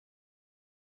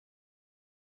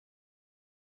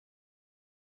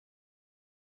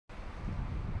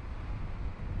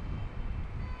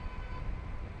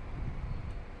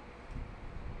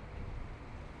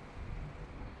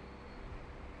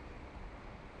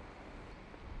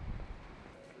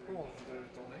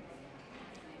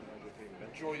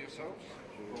Enjoy yourselves.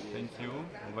 Thank you.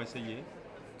 On va essayer.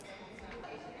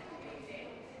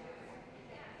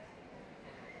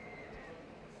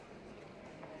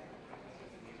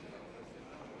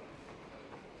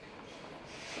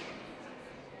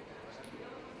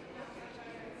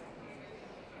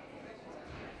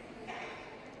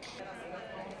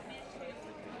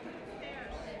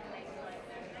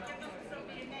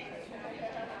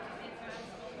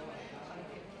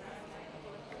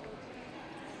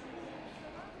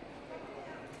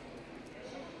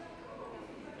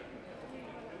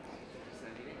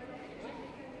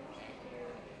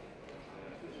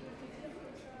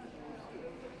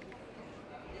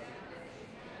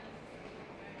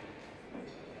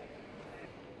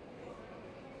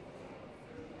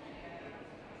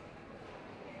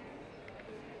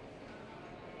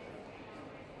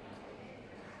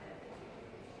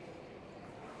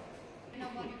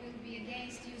 Nobody will be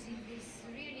against using this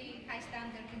really high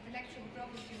standard intellectual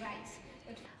property rights.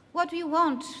 But what we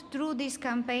want through this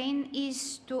campaign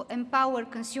is to empower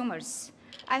consumers.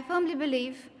 I firmly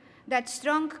believe that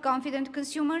strong, confident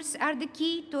consumers are the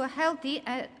key to a healthy,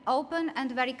 open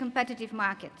and very competitive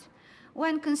market.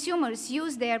 When consumers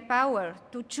use their power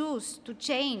to choose, to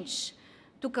change,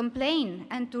 to complain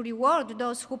and to reward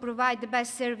those who provide the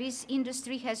best service,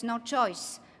 industry has no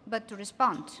choice but to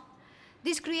respond.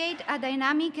 This creates a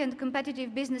dynamic and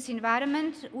competitive business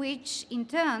environment, which in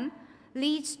turn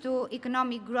leads to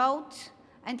economic growth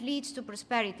and leads to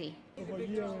prosperity. Over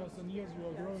years and years you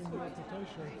are growing your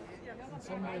reputation, and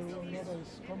someday another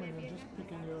is coming and just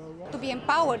picking your To be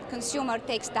empowered consumer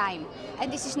takes time,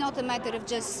 and this is not a matter of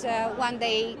just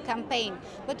one-day campaign.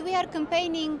 But we are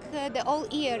campaigning the whole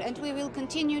year, and we will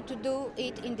continue to do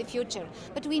it in the future.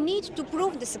 But we need to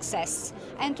prove the success,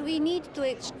 and we need to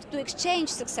exchange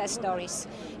success stories.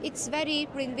 It's very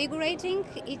reinvigorating,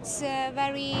 it's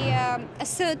very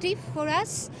assertive for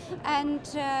us, and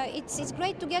it's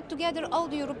great to get together all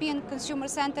the European consumer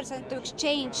centers and to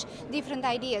exchange different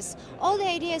ideas. All the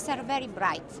ideas are very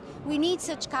bright. We need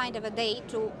such kind of a day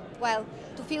to, well,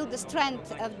 to feel the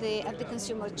strength of the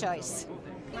consumer choice.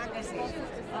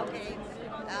 Okay.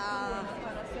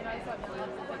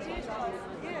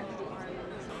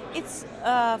 It's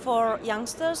for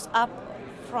youngsters up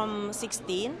from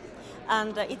 16,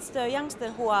 and it's the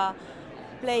youngsters who are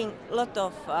playing a lot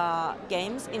of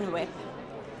games in web.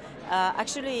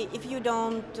 Actually, if you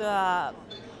don't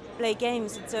play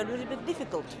games, it's a little bit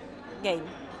difficult game.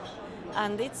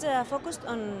 And it's focused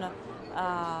on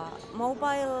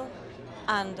mobile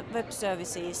and web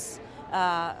services,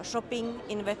 shopping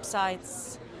in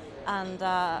websites, and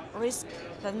risk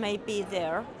that may be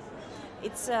there.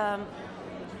 It's a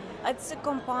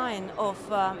combine of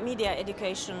media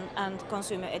education and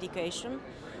consumer education,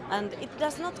 and it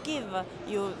does not give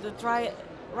you the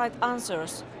right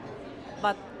answers,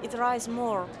 but it raises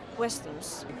more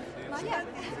questions.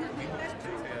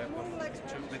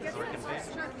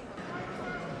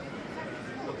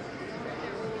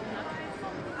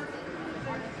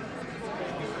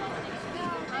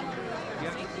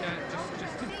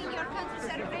 Your country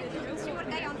celebrating Consumer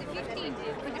Day on the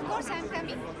 15th, but of course I'm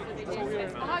coming.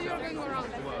 How you're going around?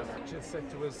 Just said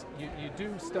to us, you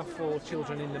do stuff for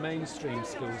children in the mainstream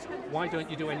schools. Why don't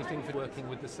you do anything for working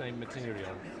with the same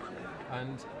material?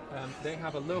 And they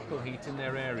have a local heat in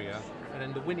their area, and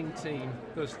then the winning team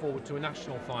goes forward to a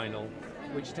national final,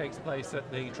 which takes place at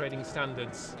the Trading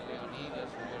Standards